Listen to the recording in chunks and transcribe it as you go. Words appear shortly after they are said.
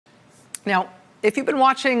Now, if you've been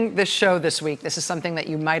watching this show this week, this is something that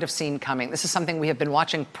you might have seen coming. This is something we have been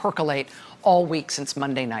watching percolate all week since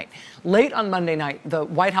Monday night. Late on Monday night, the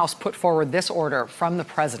White House put forward this order from the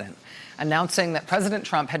president announcing that President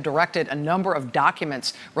Trump had directed a number of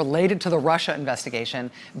documents related to the Russia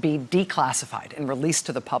investigation be declassified and released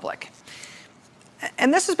to the public.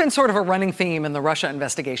 And this has been sort of a running theme in the Russia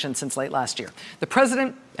investigation since late last year. The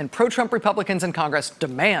president and pro-Trump Republicans in Congress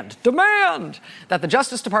demand that the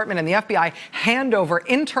Justice Department and the FBI hand over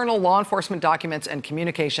internal law enforcement documents and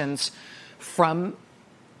communications from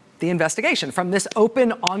the investigation, from this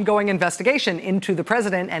open, ongoing investigation into the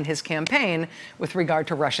president and his campaign with regard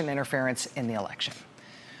to Russian interference in the election.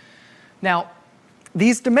 Now,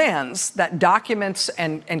 these demands that documents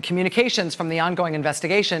and communications from the ongoing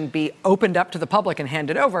investigation be opened up to the public and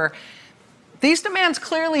handed over, these demands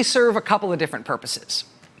clearly serve a couple of different purposes.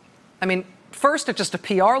 I mean, first, at just a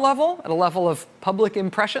PR level, at a level of public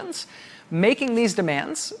impressions, making these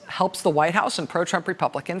demands helps the White House and pro-Trump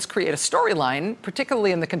Republicans create a storyline,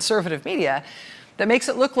 particularly in the conservative media, that makes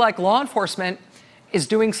it look like law enforcement is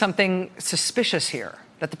doing something suspicious here,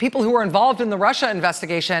 that the people who are involved in the Russia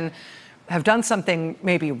investigation have done something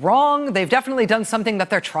maybe wrong. They've definitely done something that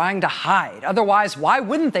they're trying to hide. Otherwise, why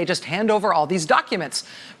wouldn't they just hand over all these documents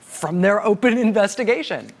from their open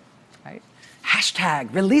investigation? Right?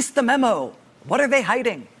 Hashtag release the memo. What are they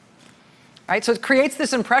hiding? Right? So it creates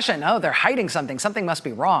this impression, oh, they're hiding something. Something must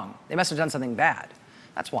be wrong. They must have done something bad.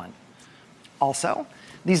 That's one. Also,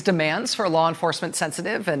 these demands for law enforcement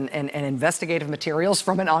sensitive and investigative materials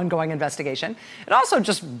from an ongoing investigation, it also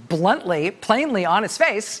just bluntly, plainly on its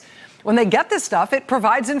face, when they get this stuff, it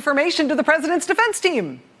provides information to the president's defense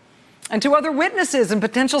team and to other witnesses and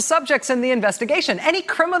potential subjects in the investigation. Any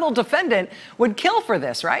criminal defendant would kill for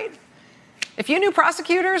this, right? If you knew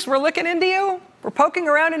prosecutors were looking into you, were poking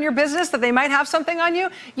around in your business that they might have something on you,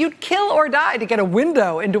 you'd kill or die to get a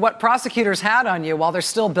window into what prosecutors had on you while they're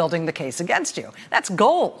still building the case against you. That's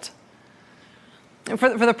gold. And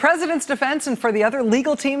for the president's defense and for the other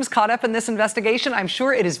legal teams caught up in this investigation, I'm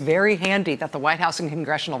sure it is very handy that the White House and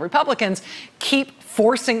congressional Republicans keep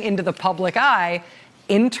forcing into the public eye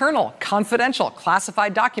internal, confidential,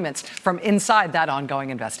 classified documents from inside that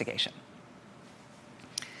ongoing investigation.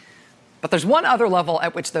 But there's one other level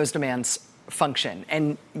at which those demands function,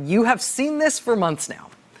 and you have seen this for months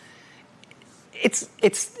now.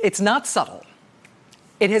 It's not subtle.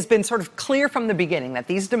 It has been sort of clear from the beginning that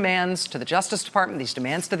these demands to the Justice Department, these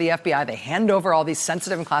demands to the FBI, they hand over all these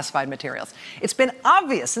sensitive and classified materials. It's been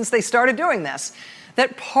obvious since they started doing this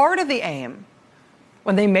that part of the aim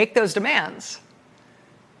when they make those demands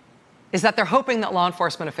is that they're hoping that law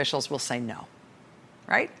enforcement officials will say no,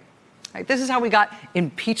 right? Right? This is how we got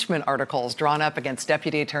impeachment articles drawn up against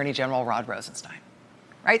Deputy Attorney General Rod Rosenstein.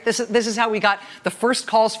 Right? This is how we got the first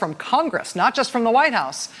calls from Congress, not just from the White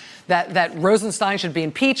House, that Rosenstein should be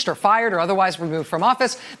impeached or fired or otherwise removed from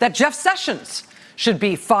office, that Jeff Sessions should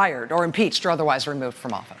be fired or impeached or otherwise removed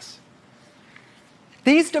from office.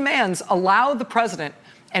 These demands allow the president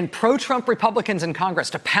and pro-Trump Republicans in Congress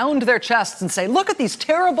to pound their chests and say, look at these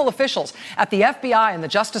terrible officials at the FBI and the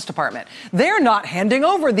Justice Department. They're not handing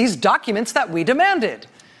over these documents that we demanded.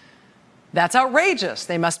 That's outrageous.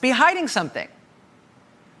 They must be hiding something.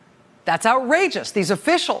 That's outrageous. These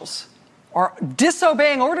officials are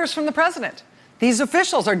disobeying orders from the president. These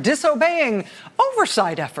officials are disobeying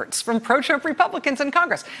oversight efforts from pro-Trump Republicans in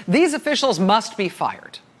Congress. These officials must be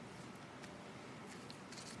fired.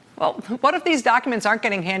 Well, what if these documents aren't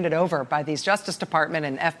getting handed over by these Justice Department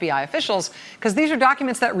and FBI officials because these are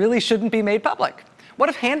documents that really shouldn't be made public? What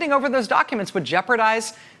if handing over those documents would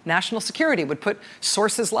jeopardize national security, would put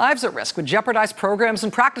sources' lives at risk, would jeopardize programs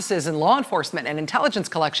and practices in law enforcement and intelligence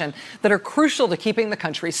collection that are crucial to keeping the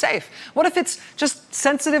country safe? What if it's just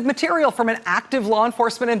sensitive material from an active law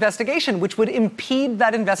enforcement investigation, which would impede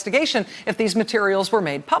that investigation if these materials were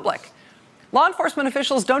made public? Law enforcement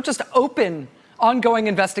officials don't just open ongoing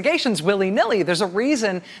investigations willy-nilly. There's a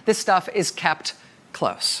reason this stuff is kept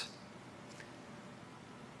close.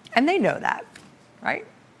 And they know that, right?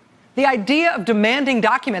 The idea of demanding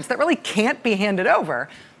documents that really can't be handed over,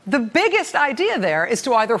 the biggest idea there is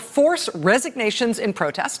to either force resignations in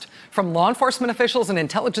protest from law enforcement officials and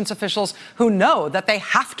intelligence officials who know that they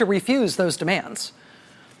have to refuse those demands,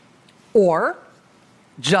 or,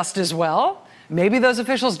 just as well, maybe those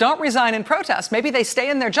officials don't resign in protest. Maybe they stay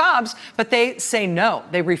in their jobs, but they say no.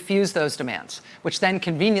 They refuse those demands, which then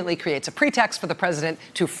conveniently creates a pretext for the president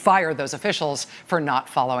to fire those officials for not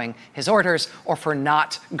following his orders or for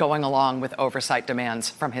not going along with oversight demands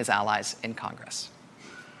from his allies in Congress.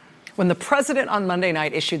 When the president on Monday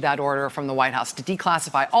night issued that order from the White House to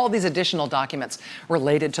declassify all these additional documents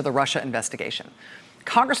related to the Russia investigation,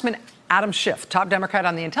 Congressman Adam Schiff, top Democrat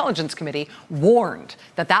on the Intelligence Committee, warned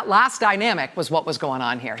that that last dynamic was what was going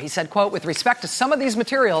on here. He said, quote, "With respect to some of these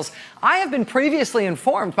materials, I have been previously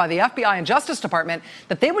informed by the FBI and Justice Department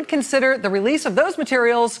that they would consider the release of those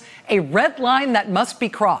materials a red line that must be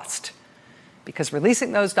crossed, because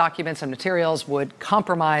releasing those documents and materials would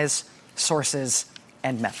compromise sources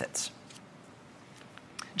and methods."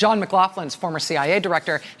 John McLaughlin's former CIA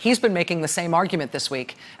director, he's been making the same argument this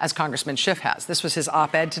week as Congressman Schiff has. This was his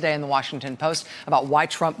op-ed today in the Washington Post about why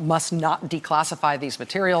Trump must not declassify these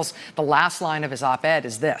materials. The last line of his op-ed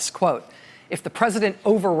is this, quote, "If the president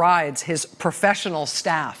overrides his professional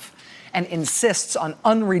staff and insists on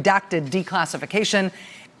unredacted declassification,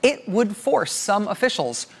 it would force some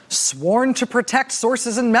officials sworn to protect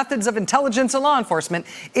sources and methods of intelligence and law enforcement,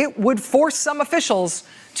 it would force some officials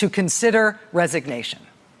to consider resignation."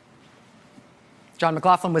 John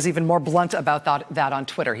McLaughlin was even more blunt about that on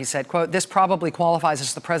Twitter. He said, quote, "This probably qualifies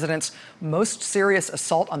as the president's most serious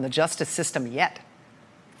assault on the justice system yet."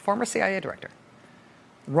 Former CIA director.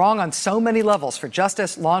 Wrong on so many levels for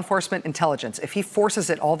justice, law enforcement, intelligence. If he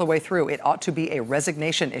forces it all the way through, it ought to be a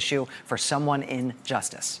resignation issue for someone in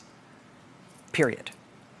justice. Period.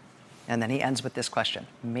 And then he ends with this question.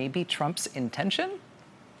 Maybe Trump's intention?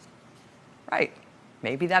 Right.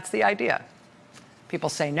 Maybe that's the idea. People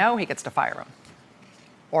say no, he gets to fire him.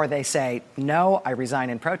 Or they say, no, I resign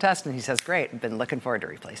in protest, and he says, great, I've been looking forward to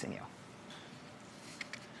replacing you.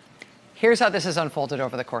 Here's how this has unfolded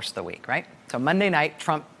over the course of the week, right? So Monday night,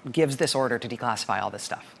 Trump gives this order to declassify all this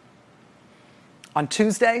stuff. On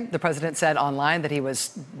Tuesday, the president said online that he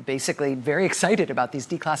was basically very excited about these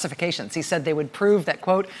declassifications. He said they would prove that,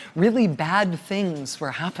 quote, really bad things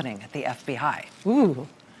were happening at the FBI. Ooh,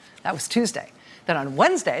 that was Tuesday. Then on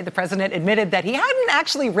Wednesday, the president admitted that he hadn't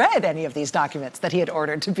actually read any of these documents that he had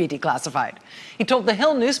ordered to be declassified. He told the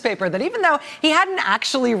Hill newspaper that even though he hadn't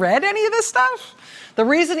actually read any of this stuff, the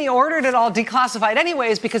reason he ordered it all declassified anyway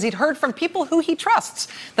is because he'd heard from people who he trusts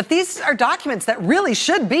that these are documents that really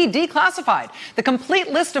should be declassified. The complete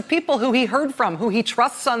list of people who he heard from, who he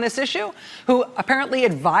trusts on this issue, who apparently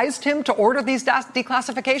advised him to order these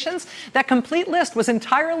declassifications, that complete list was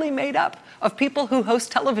entirely made up of people who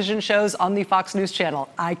host television shows on the Fox News channel.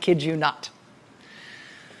 I kid you not.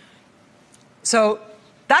 So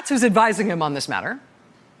that's who's advising him on this matter.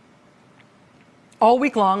 All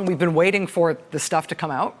week long, we've been waiting for the stuff to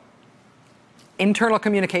come out. Internal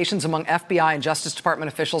communications among FBI and Justice Department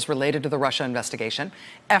officials related to the Russia investigation,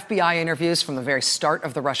 FBI interviews from the very start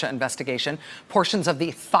of the Russia investigation, portions of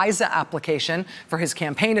the FISA application for his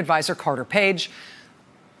campaign advisor, Carter Page,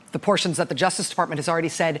 the portions that the Justice Department has already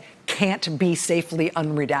said can't be safely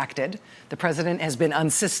unredacted. The president has been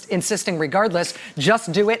insisting regardless,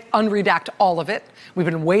 just do it, unredact all of it. We've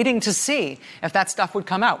been waiting to see if that stuff would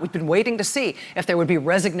come out. We've been waiting to see if there would be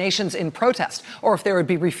resignations in protest or if there would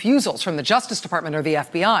be refusals from the Justice Department or the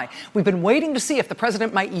FBI. We've been waiting to see if the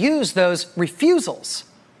president might use those refusals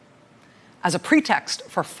as a pretext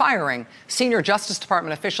for firing senior Justice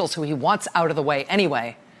Department officials who he wants out of the way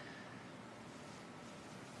anyway.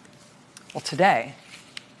 Well, today,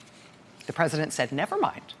 the president said, never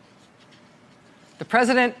mind. The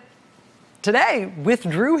president today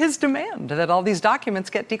withdrew his demand that all these documents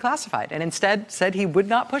get declassified and instead said he would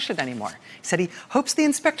not push it anymore. He said he hopes the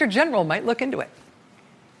Inspector General might look into it.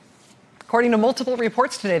 According to multiple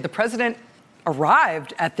reports today, the president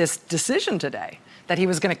arrived at this decision today that he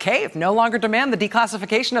was going to cave, no longer demand the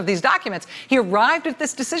declassification of these documents. He arrived at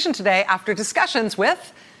this decision today after discussions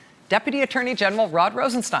with Deputy Attorney General Rod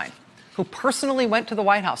Rosenstein, who personally went to the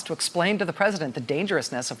White House to explain to the president the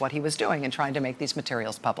dangerousness of what he was doing in trying to make these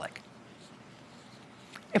materials public.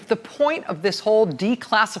 If the point of this whole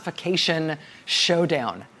declassification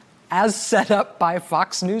showdown, as set up by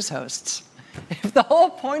Fox News hosts, if the whole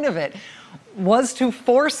point of it was to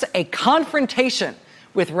force a confrontation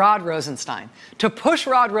with Rod Rosenstein, to push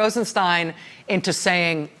Rod Rosenstein into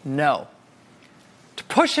saying no, to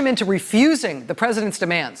push him into refusing the president's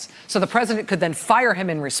demands so the president could then fire him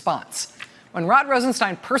in response. When Rod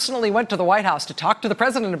Rosenstein personally went to the White House to talk to the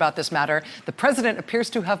president about this matter, the president appears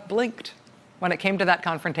to have blinked when it came to that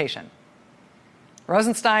confrontation.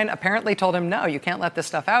 Rosenstein apparently told him, no, you can't let this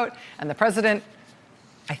stuff out. And the president,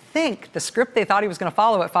 I think the script they thought he was going to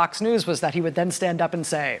follow at Fox News was that he would then stand up and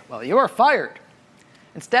say, well, you are fired.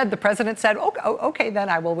 Instead, the president said, okay, then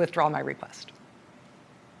I will withdraw my request.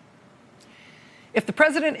 If the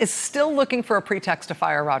president is still looking for a pretext to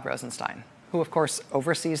fire Rod Rosenstein, who, of course,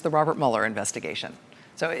 oversees the Robert Mueller investigation,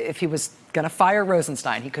 so if he was going to fire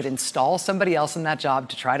Rosenstein. He could install somebody else in that job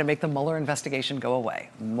to try to make the Mueller investigation go away.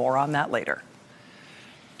 More on that later.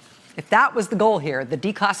 If that was the goal here, the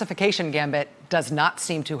declassification gambit does not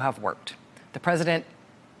seem to have worked. The president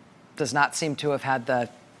does not seem to have had the,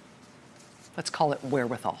 let's call it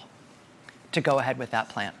wherewithal, to go ahead with that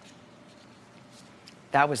plan.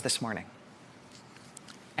 That was this morning.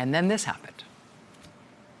 And then this happened.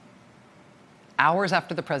 Hours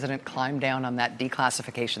after the president climbed down on that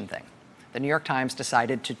declassification thing, the New York Times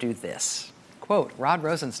decided to do this. Quote, Rod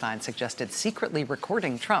Rosenstein suggested secretly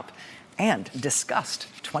recording Trump and discussed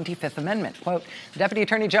 25th Amendment. Quote, Deputy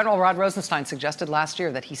Attorney General Rod Rosenstein suggested last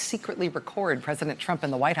year that he secretly record President Trump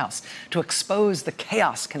in the White House to expose the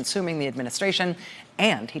chaos consuming the administration,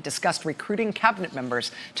 and he discussed recruiting cabinet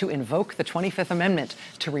members to invoke the 25th Amendment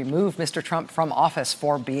to remove Mr. Trump from office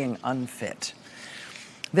for being unfit.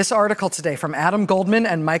 This article today from Adam Goldman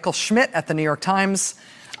and Michael Schmidt at the New York Times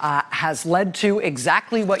has led to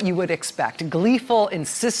exactly what you would expect. Gleeful,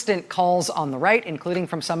 insistent calls on the right, including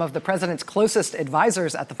from some of the president's closest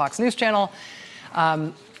advisors at the Fox News channel,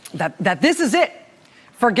 that this is it.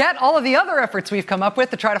 Forget all of the other efforts we've come up with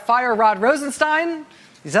to try to fire Rod Rosenstein.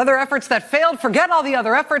 These other efforts that failed, forget all the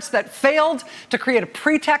other efforts that failed to create a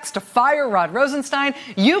pretext to fire Rod Rosenstein.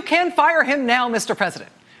 You can fire him now, Mr.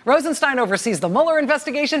 President. Rosenstein oversees the Mueller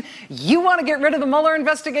investigation. You want to get rid of the Mueller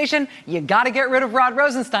investigation? You got to get rid of Rod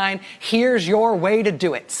Rosenstein. Here's your way to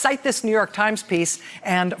do it. Cite this New York Times piece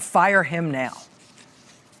and fire him now.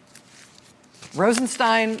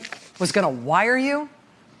 Rosenstein was going to wire you,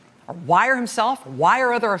 or wire himself,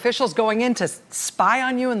 wire other officials going in to spy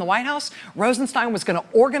on you in the White House. Rosenstein was going to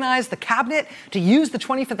organize the cabinet to use the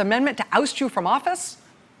 25th Amendment to oust you from office.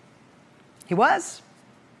 He was.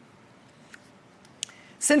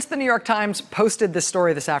 Since the New York Times posted this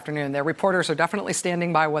story this afternoon, their reporters are definitely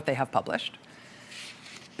standing by what they have published.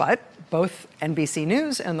 But both NBC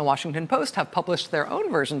News and the Washington Post have published their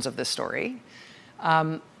own versions of this story,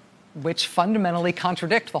 which fundamentally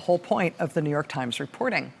contradict the whole point of the New York Times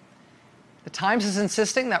reporting. The Times is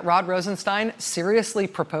insisting that Rod Rosenstein seriously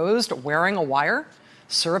proposed wearing a wire,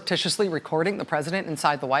 surreptitiously recording the president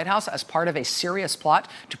inside the White House as part of a serious plot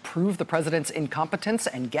to prove the president's incompetence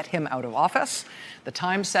and get him out of office. The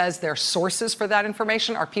Times says their sources for that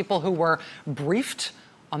information are people who were briefed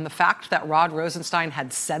on the fact that Rod Rosenstein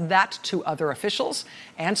had said that to other officials,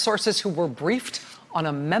 and sources who were briefed on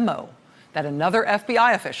a memo that another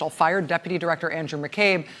FBI official, fired Deputy Director Andrew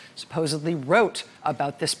McCabe, supposedly wrote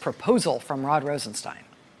about this proposal from Rod Rosenstein.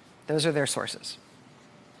 Those are their sources.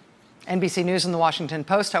 NBC News and the Washington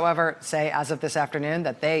Post, however, say as of this afternoon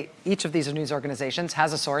that each of these news organizations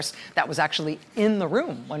has a source that was actually in the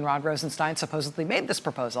room when Rod Rosenstein supposedly made this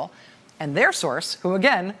proposal. And their source, who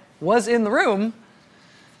again was in the room,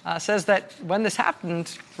 says that when this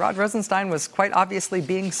happened, Rod Rosenstein was quite obviously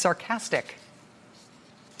being sarcastic.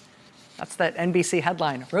 That's that NBC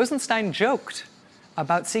headline. Rosenstein joked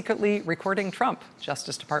about secretly recording Trump,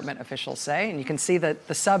 Justice Department officials say. And you can see the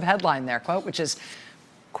sub-headline there, quote, which is,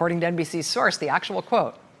 according to NBC's source, the actual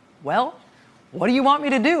quote, well, what do you want me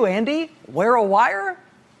to do, Andy? Wear a wire?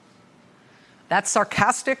 That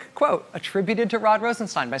sarcastic quote attributed to Rod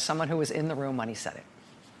Rosenstein by someone who was in the room when he said it.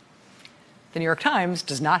 The New York Times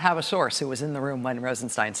does not have a source who was in the room when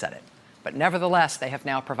Rosenstein said it. But nevertheless, they have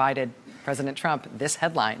now provided President Trump this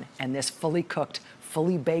headline and this fully cooked,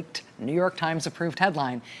 fully baked New York Times approved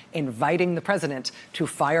headline inviting the president to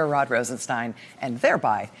fire Rod Rosenstein and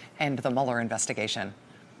thereby end the Mueller investigation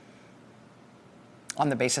on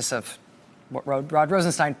the basis of what Rod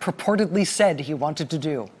Rosenstein purportedly said he wanted to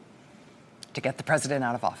do to get the president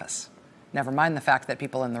out of office. Never mind the fact that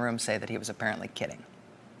people in the room say that he was apparently kidding.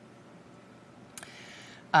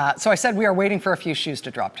 So I said we are waiting for a few shoes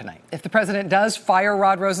to drop tonight. If the president does fire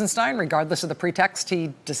Rod Rosenstein, regardless of the pretext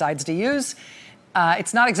he decides to use,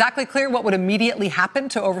 it's not exactly clear what would immediately happen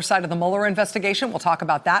to oversight of the Mueller investigation. We'll talk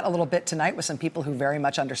about that a little bit tonight with some people who very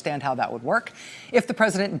much understand how that would work. If the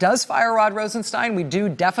president does fire Rod Rosenstein, we do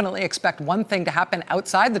definitely expect one thing to happen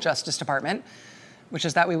outside the Justice Department, which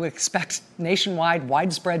is that we would expect nationwide,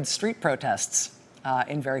 widespread street protests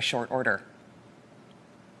in very short order.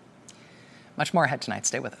 Much more ahead tonight.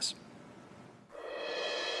 Stay with us.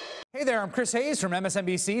 Hey there, I'm Chris Hayes from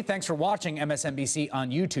MSNBC. Thanks for watching MSNBC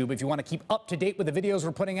on YouTube. If you want to keep up to date with the videos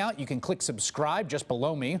we're putting out, you can click subscribe just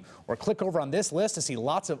below me or click over on this list to see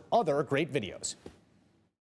lots of other great videos.